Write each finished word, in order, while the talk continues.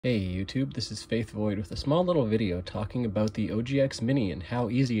Hey YouTube, this is Faith Void with a small little video talking about the OGX-Mini and how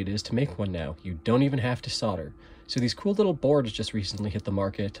easy it is to make one now. You don't even have to solder. So these cool little boards just recently hit the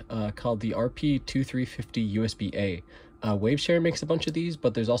market called the RP2350 USB-A. Waveshare makes a bunch of these,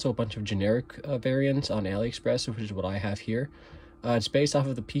 but there's also a bunch of generic variants on AliExpress, which is what I have here. It's based off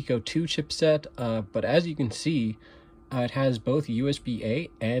of the Pico 2 chipset, but as you can see, it has both USB-A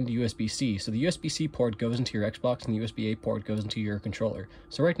and USB-C. So the USB-C port goes into your Xbox and the USB-A port goes into your controller.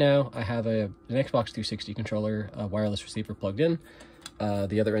 So right now I have an Xbox 360 controller, a wireless receiver plugged in.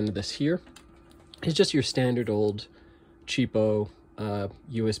 The other end of this here is just your standard old cheapo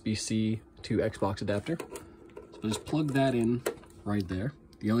USB-C to Xbox adapter. So I'll just plug that in right there.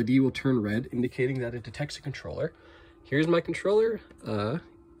 The LED will turn red, indicating that it detects a controller. Here's my controller.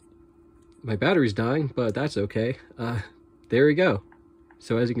 My battery's dying, but that's okay. There we go.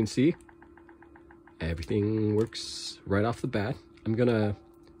 So as you can see, everything works right off the bat. I'm gonna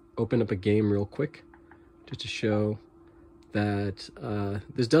open up a game real quick just to show that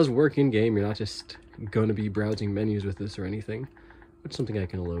this does work in game. You're not just gonna be browsing menus with this or anything. What's something I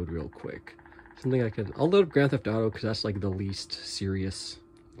can load real quick? I'll load Grand Theft Auto because that's like the least serious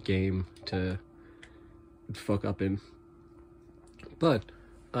game to fuck up in. But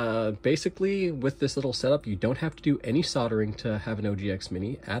basically, with this little setup, you don't have to do any soldering to have an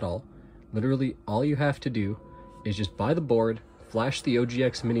OGX-Mini at all. Literally, all you have to do is just buy the board, flash the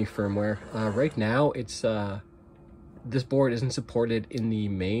OGX-Mini firmware. Right now, it's this board isn't supported in the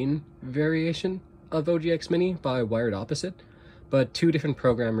main variation of OGX-Mini by Wired Opposite, but two different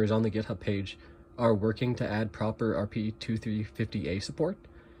programmers on the GitHub page are working to add proper RP2350-A support.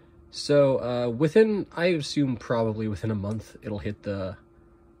 So within, I assume probably within a month, it'll hit the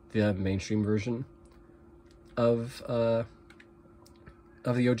mainstream version of the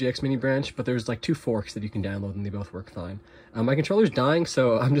OGX-Mini branch, but there's like two forks that you can download and they both work fine. My controller's dying,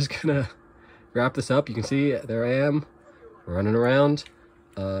 so I'm just gonna wrap this up. You can see there I am running around.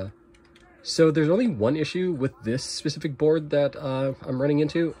 So there's only one issue with this specific board that I'm running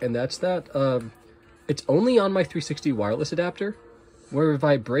into, and that's that it's only on my 360 wireless adapter, where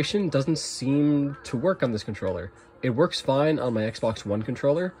vibration doesn't seem to work on this controller. It works fine on my Xbox One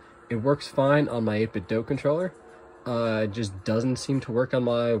controller. It works fine on my 8-bit Do controller. It just doesn't seem to work on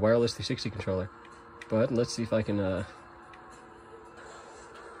my wireless 360 controller. But let's see if I can... I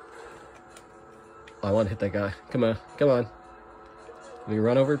want to hit that guy. Come on, come on. Let me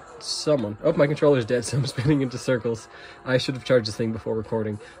run over someone. Oh, my controller's dead, so I'm spinning into circles. I should have charged this thing before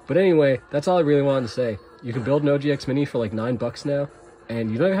recording. But anyway, that's all I really wanted to say. You can build an OGX-Mini for like $9 now.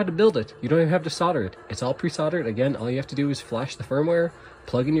 And you don't even have to build it. You don't even have to solder it. It's all pre-soldered. Again, all you have to do is flash the firmware,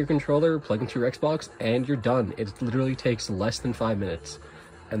 plug in your controller, plug into your Xbox, and you're done. It literally takes less than 5 minutes.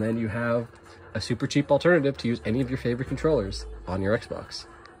 And then you have a super cheap alternative to use any of your favorite controllers on your Xbox.